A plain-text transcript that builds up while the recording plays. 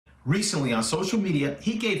Recently on social media,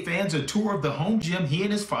 he gave fans a tour of the home gym he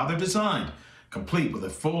and his father designed, complete with a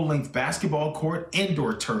full-length basketball court,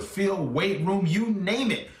 indoor turf field, weight room, you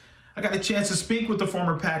name it. I got a chance to speak with the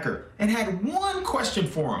former Packer and had one question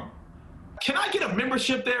for him. Can I get a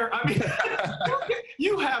membership there? I mean,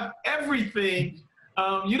 you have everything.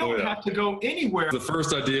 You don't have to go anywhere. The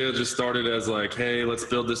first idea just started as like, hey, let's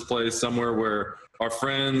build this place somewhere where our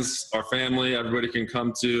friends, our family, everybody can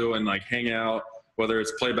come to and like hang out, whether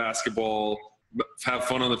it's play basketball, have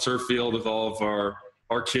fun on the turf field with all of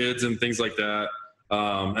our kids and things like that.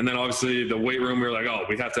 And then obviously the weight room, we were like, oh,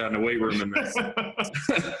 we have to have a weight room in this.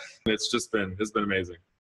 It's been amazing.